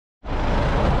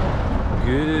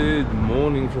Good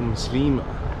morning from Sliema.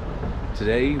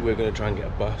 Today we're going to try and get a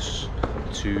bus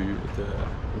to the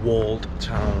walled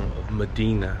town of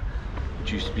Medina,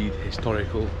 which used to be the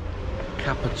historical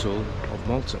capital of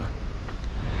Malta.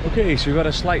 Okay, so we've got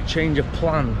a slight change of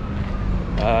plan.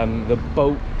 The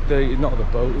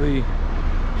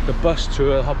bus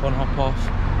tour, hop on, hop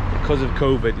off, because of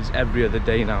COVID is every other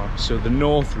day now. So the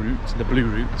north route, the blue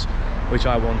route, which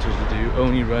I want us to do,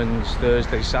 only runs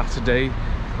Thursday, Saturday.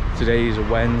 Today is a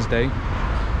Wednesday,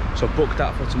 so I booked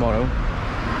that for tomorrow.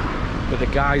 But the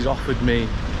guys offered me,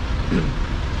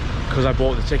 because I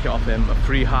bought the ticket off him, a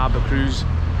free Harbour Cruise.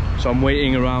 So I'm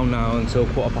waiting around now until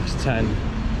 10:15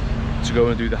 to go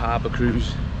and do the Harbour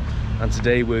Cruise. And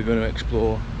today we're going to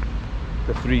explore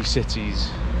the three cities,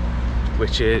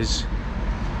 which is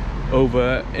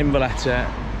over in Valletta,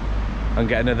 and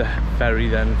get another ferry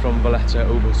then from Valletta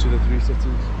over to the three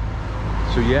cities.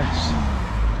 So yes,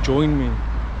 join me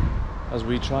as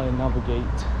we try and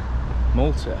navigate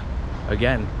Malta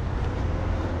again.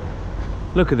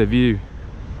 Look at the view.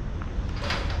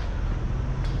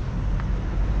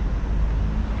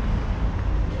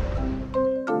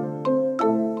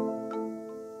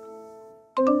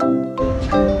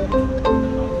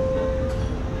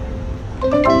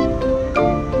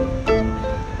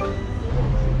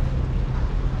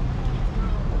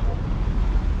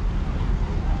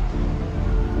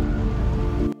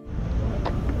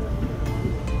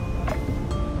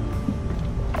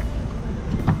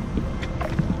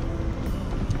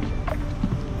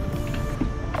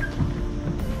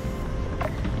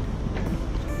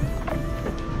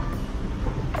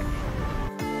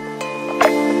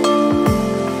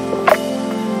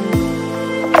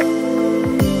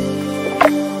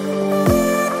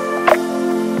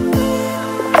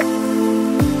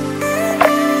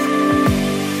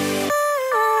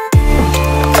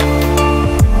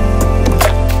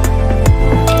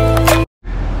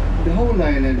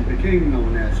 Became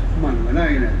known as Manuel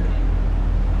Island.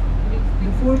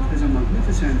 The fort has a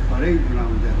magnificent parade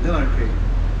ground and arcade,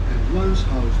 and once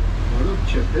housed a Baroque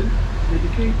chapel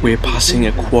dedicated. We're passing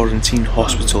a quarantine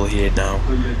hospital here now,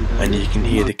 and you can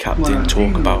hear the captain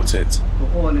talk about it.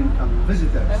 For all incoming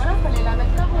visitors,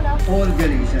 all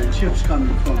galleys and ships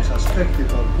coming from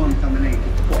suspected or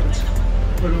contaminated ports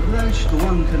were obliged to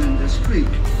anchor in the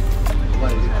street,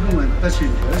 while the crew and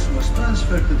passengers was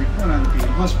transferred to the quarantine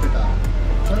hospital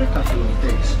for a couple of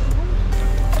days.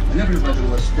 When everybody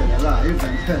was still alive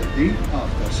and healthy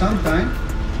after some time,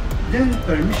 then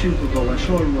permission to go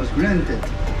ashore was granted.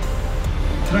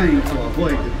 Trying to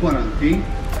avoid the quarantine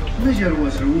measure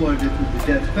was rewarded with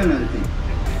the death penalty.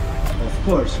 Of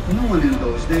course, no one in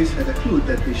those days had a clue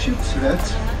that the ship's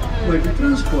rats were the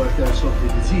transporters of the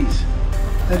disease,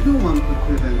 and no one could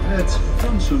prevent rats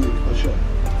from swimming to shore.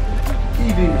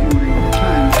 Even during the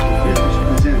times of British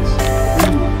presence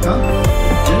in Malta,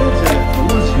 the red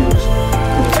was used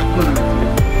for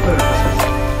quarantine purposes.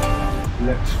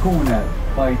 Black schooner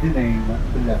by the name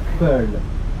Black Pearl.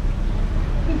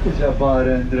 It is a bar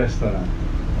and restaurant.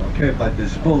 Okay, but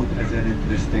this boat has an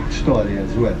interesting story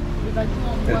as well.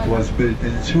 It was built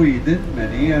in Sweden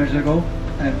many years ago,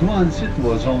 and once it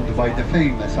was owned by the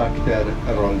famous actor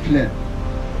Rolf Flynn.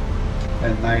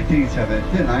 In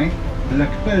 1979,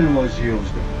 Black Pearl was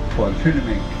used for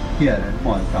filming here in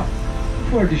Malta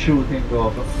for the shooting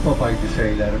of Popeye the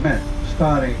Sailor Man,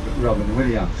 starring Robin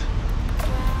Williams.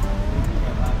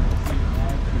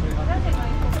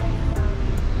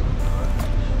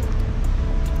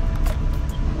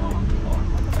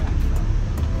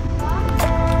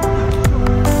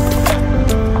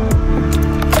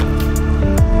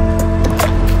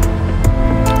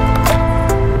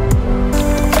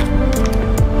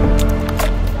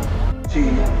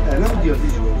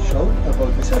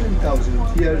 About the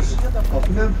 7,000 years of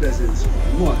non-presence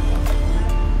of Malta.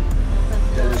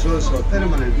 There is also a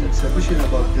permanent exhibition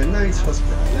about the Knights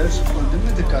Hospitallers on the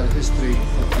medical history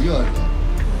of the order.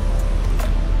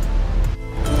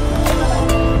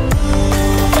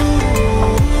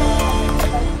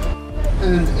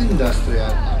 And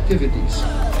industrial activities.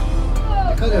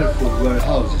 The colourful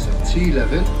warehouses at sea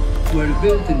level were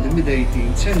built in the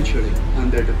mid-18th century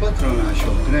under the patronage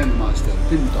of Grandmaster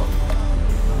Pinto.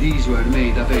 These were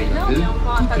made available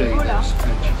to traders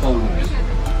and shipowners.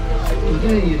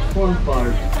 Today it forms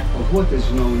part of what is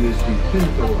known as the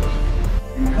Pinto War,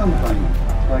 in company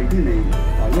by the name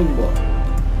Palumbo.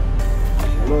 It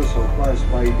shall also pass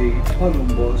by the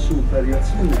Palumbo Super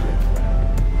Yachts Limited,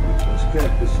 which was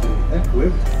purposely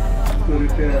equipped to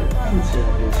repair and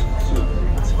service super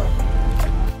yachts.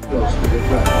 Close to the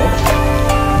dry dock,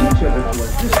 much of it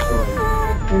was destroyed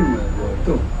in World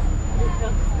War II.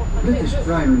 British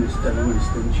Prime Minister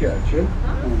Winston Churchill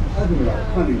and Admiral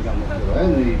Cunningham of the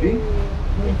Royal Navy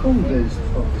were convinced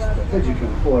of the strategic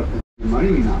importance of the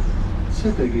marina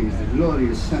set against the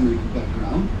glorious scenic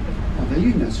background of the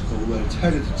UNESCO World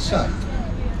Heritage Site.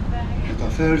 It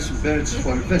offers berths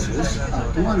for vessels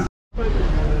up to 100.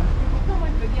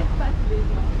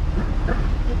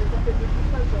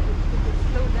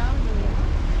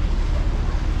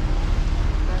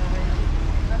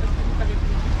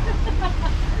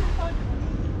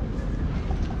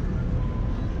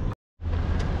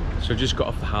 So just got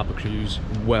off the Harbour Cruise,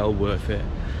 well worth it.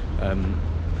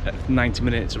 90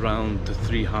 minutes around the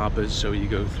 3 harbours, so you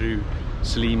go through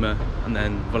Sliema and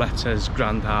then Valletta's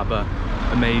Grand Harbour.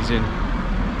 Amazing.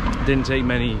 Didn't take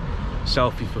many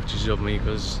selfie footages of me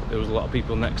because there was a lot of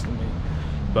people next to me,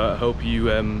 but I hope you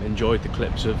enjoyed the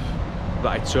clips that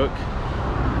I took.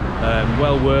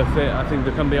 Well worth it. I think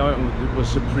the company I went with was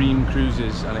Supreme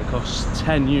Cruises and it costs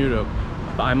 €10,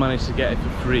 but I managed to get it for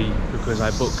free because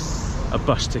I booked a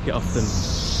bus ticket off them.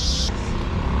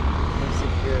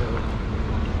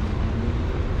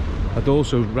 I'd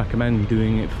also recommend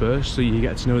doing it first so you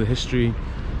get to know the history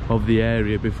of the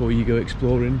area before you go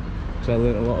exploring, because I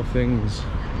learned a lot of things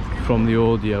from the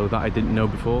audio that I didn't know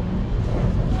before.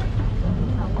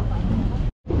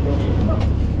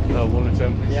 Oh, one of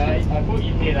them. Yeah, I thought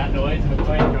you'd hear that noise of a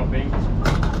plane dropping.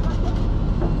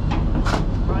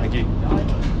 Thank you.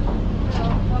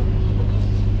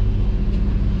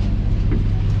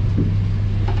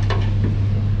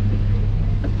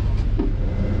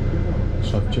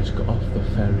 So I've just got off the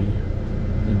ferry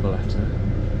in Valletta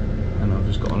and I've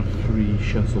just got on a free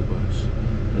shuttle bus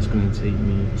that's going to take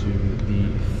me to the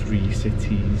 3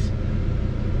 Cities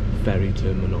ferry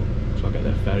terminal. So I'll get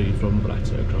the ferry from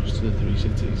Valletta across to the 3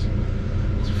 Cities.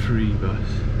 It's a free bus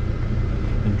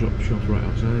and drop you off right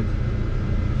outside.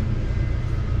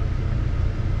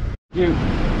 You.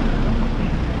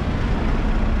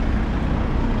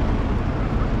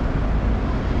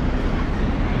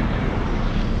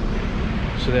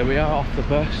 So there we are off the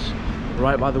bus,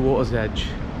 right by the water's edge.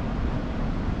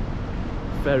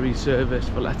 Ferry service,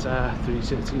 Valletta, 3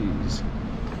 Cities.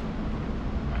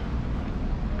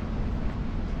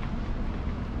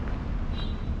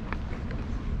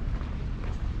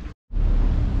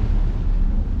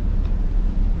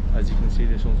 As you can see,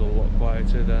 this one's a lot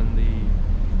quieter than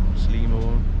the Sliema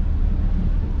one.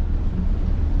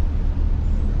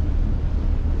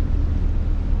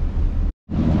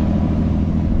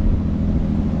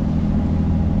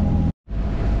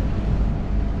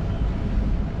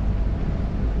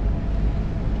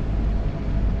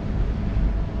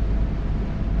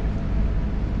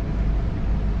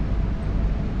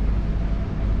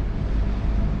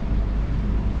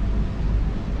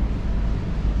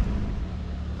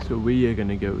 So we are going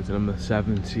to go to number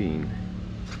 17,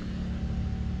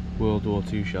 World War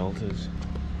II shelters.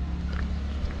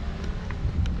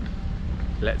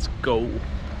 Let's go.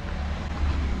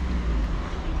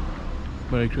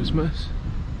 Merry Christmas.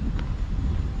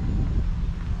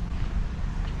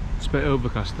 It's a bit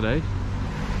overcast today.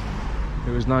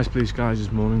 It was nice blue skies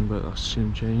this morning, but that's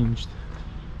soon changed.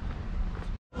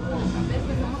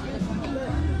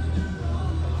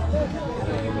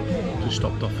 Just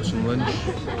stopped off for some lunch.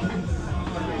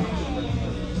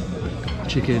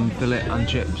 Chicken fillet and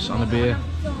chips and a beer.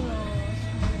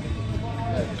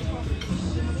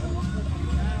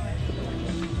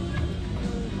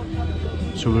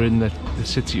 So we're in the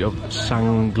city of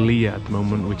Senglea at the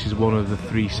moment, which is one of the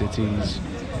 3 cities,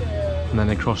 and then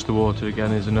across the water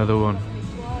again is another one.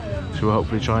 So we'll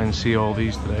hopefully try and see all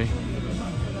these today.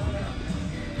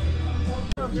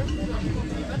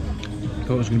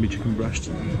 Thought it was going to be chicken breast.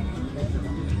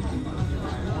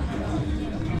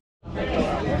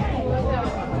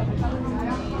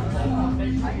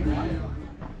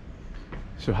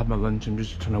 So I had my lunch, I'm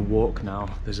just trying to walk now.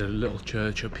 There's a little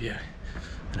church up here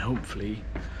and hopefully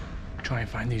try and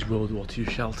find these World War II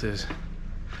shelters.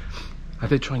 I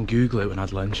did try and Google it when I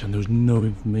had lunch and there was no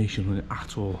information on it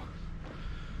at all.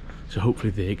 So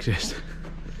hopefully they exist.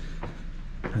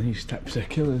 And these steps are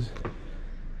killers.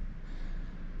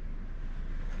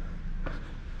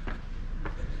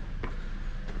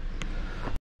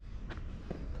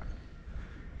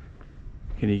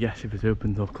 Can you guess if it's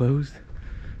opened or closed?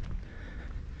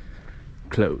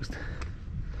 Closed.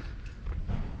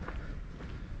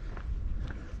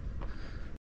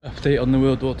 Update on the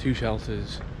World War II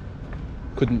shelters.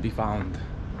 Couldn't be found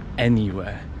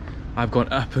anywhere. I've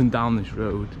gone up and down this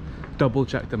road, double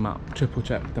checked the map, triple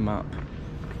checked the map,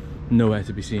 nowhere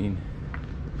to be seen.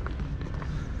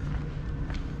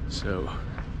 So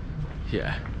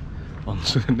yeah, on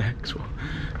to the next one.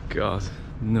 God,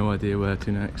 No idea where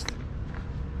to next.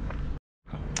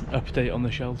 Update on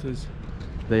the shelters.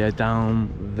 They are down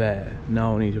there.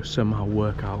 Now I need to somehow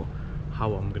work out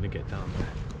how I'm gonna get down there.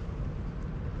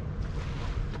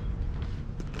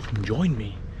 Join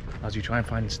me as you try and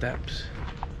find steps.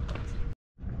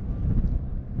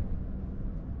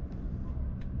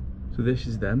 So this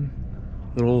is them.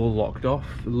 They're all locked off.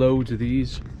 Loads of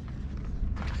these.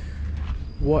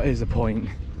 What is the point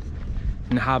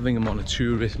in having them on a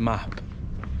tourist map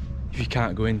if you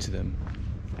can't go into them?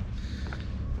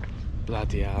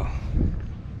 Bloody hell.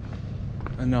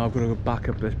 And now I've got to go back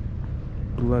up this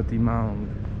bloody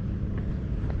mound.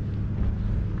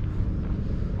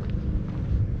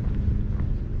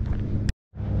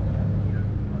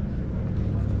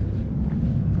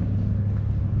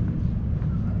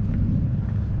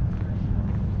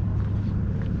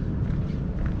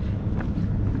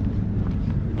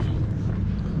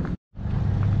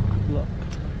 Look.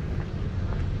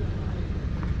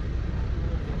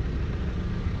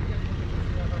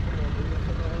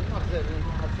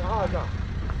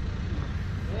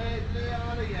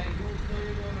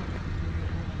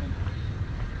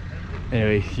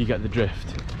 Anyway, you get the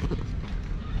drift.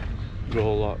 You're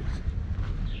all locked.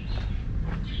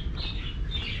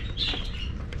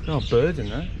 Oh, bird in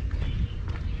there.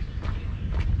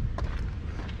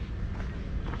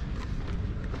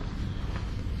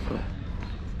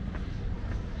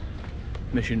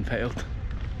 Mission failed.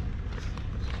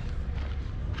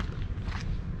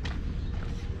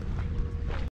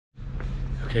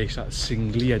 Okay, so that's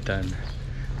Senglea done.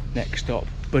 Next stop,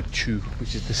 Birgu,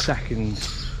 which is the second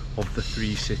of the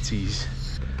 3 cities.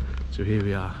 So here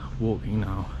we are, walking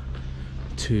now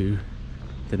to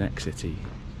the next city,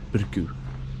 Birgu.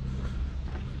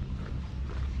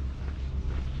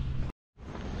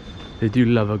 They do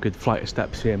love a good flight of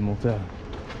steps here in Malta.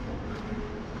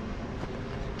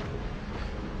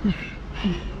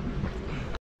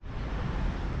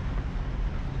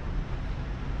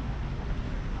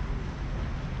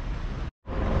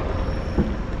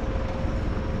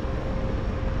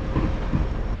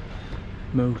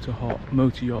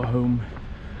 Motor yacht home.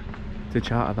 To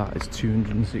charter that is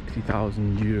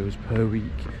 260,000 euros per week,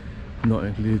 not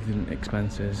including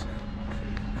expenses.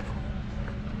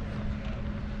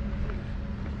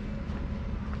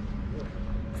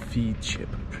 Feed ship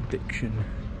prediction,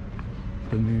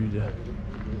 Bermuda.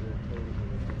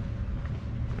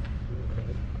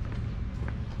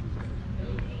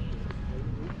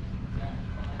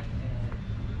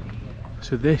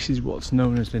 So this is what's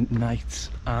known as the Knight's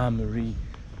Armoury,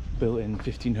 built in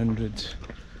 1500s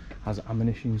as an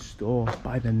ammunition store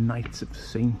by the Knights of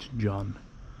St. John,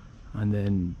 and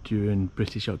then during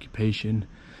British occupation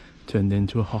turned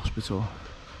into a hospital.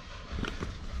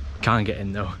 Can't get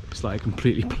in though, it's like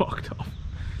completely blocked off.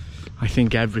 I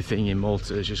think everything in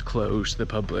Malta is just closed to the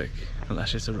public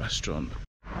unless it's a restaurant.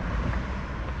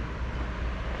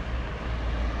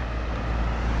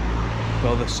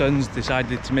 Well, the sun's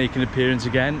decided to make an appearance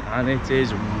again and it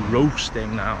is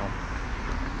roasting now.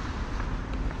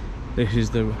 This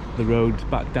is the road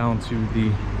back down to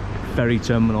the ferry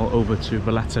terminal over to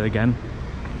Valletta again.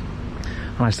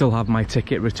 And I still have my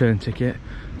ticket, return ticket,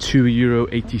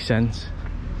 €2.80.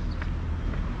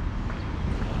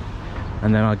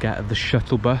 And then I'll get the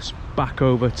shuttle bus back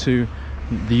over to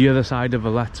the other side of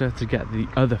Valletta to get the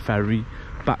other ferry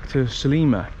back to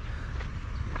Sliema.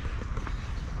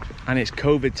 And it's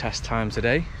COVID test time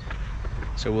today,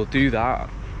 so we'll do that.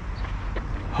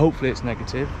 Hopefully it's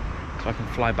negative, so I can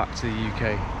fly back to the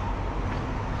UK.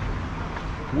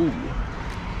 Woo.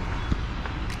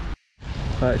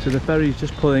 Right, so the ferry's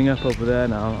just pulling up over there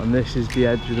now, and this is the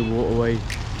edge of the waterway,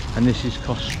 and this is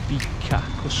Cospicua,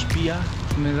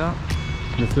 something like that.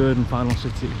 The third and final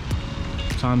city.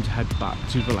 Time to head back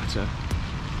to Valletta.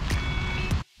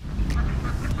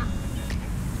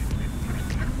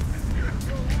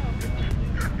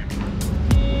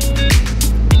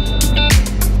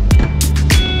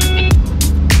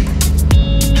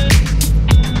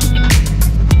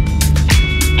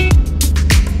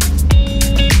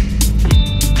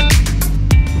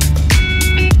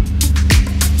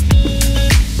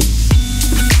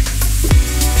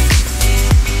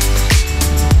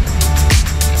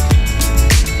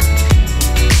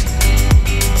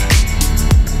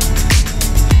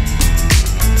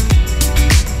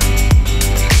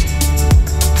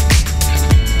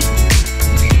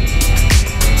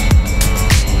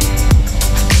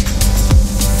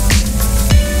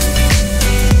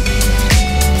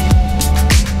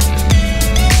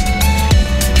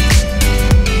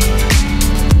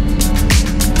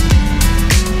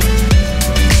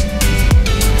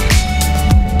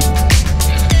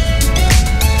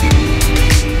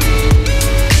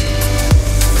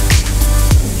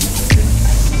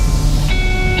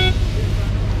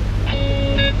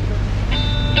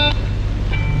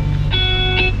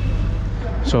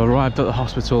 arrived at the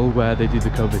hospital where they do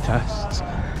the COVID tests.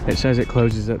 It says it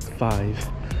closes at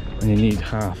 5 and you need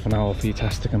half an hour for your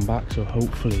test to come back, so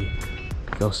hopefully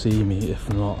they'll see me. If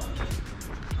not,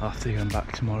 I'll have to come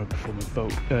back tomorrow before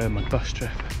my bus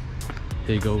trip.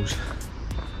 Here goes,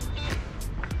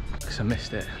 because I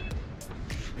missed it.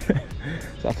 So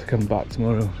I have to come back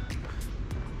tomorrow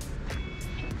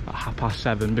at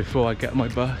 7:30 before I get my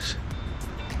bus.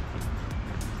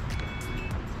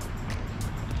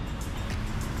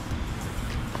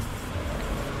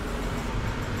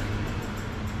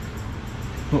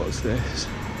 What's this?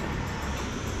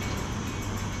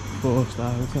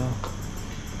 4-star hotel.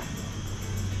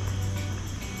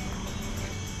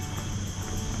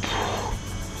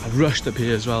 I rushed up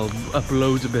here as well, up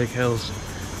loads of big hills,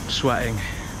 sweating.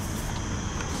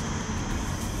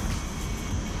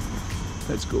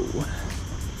 Let's go.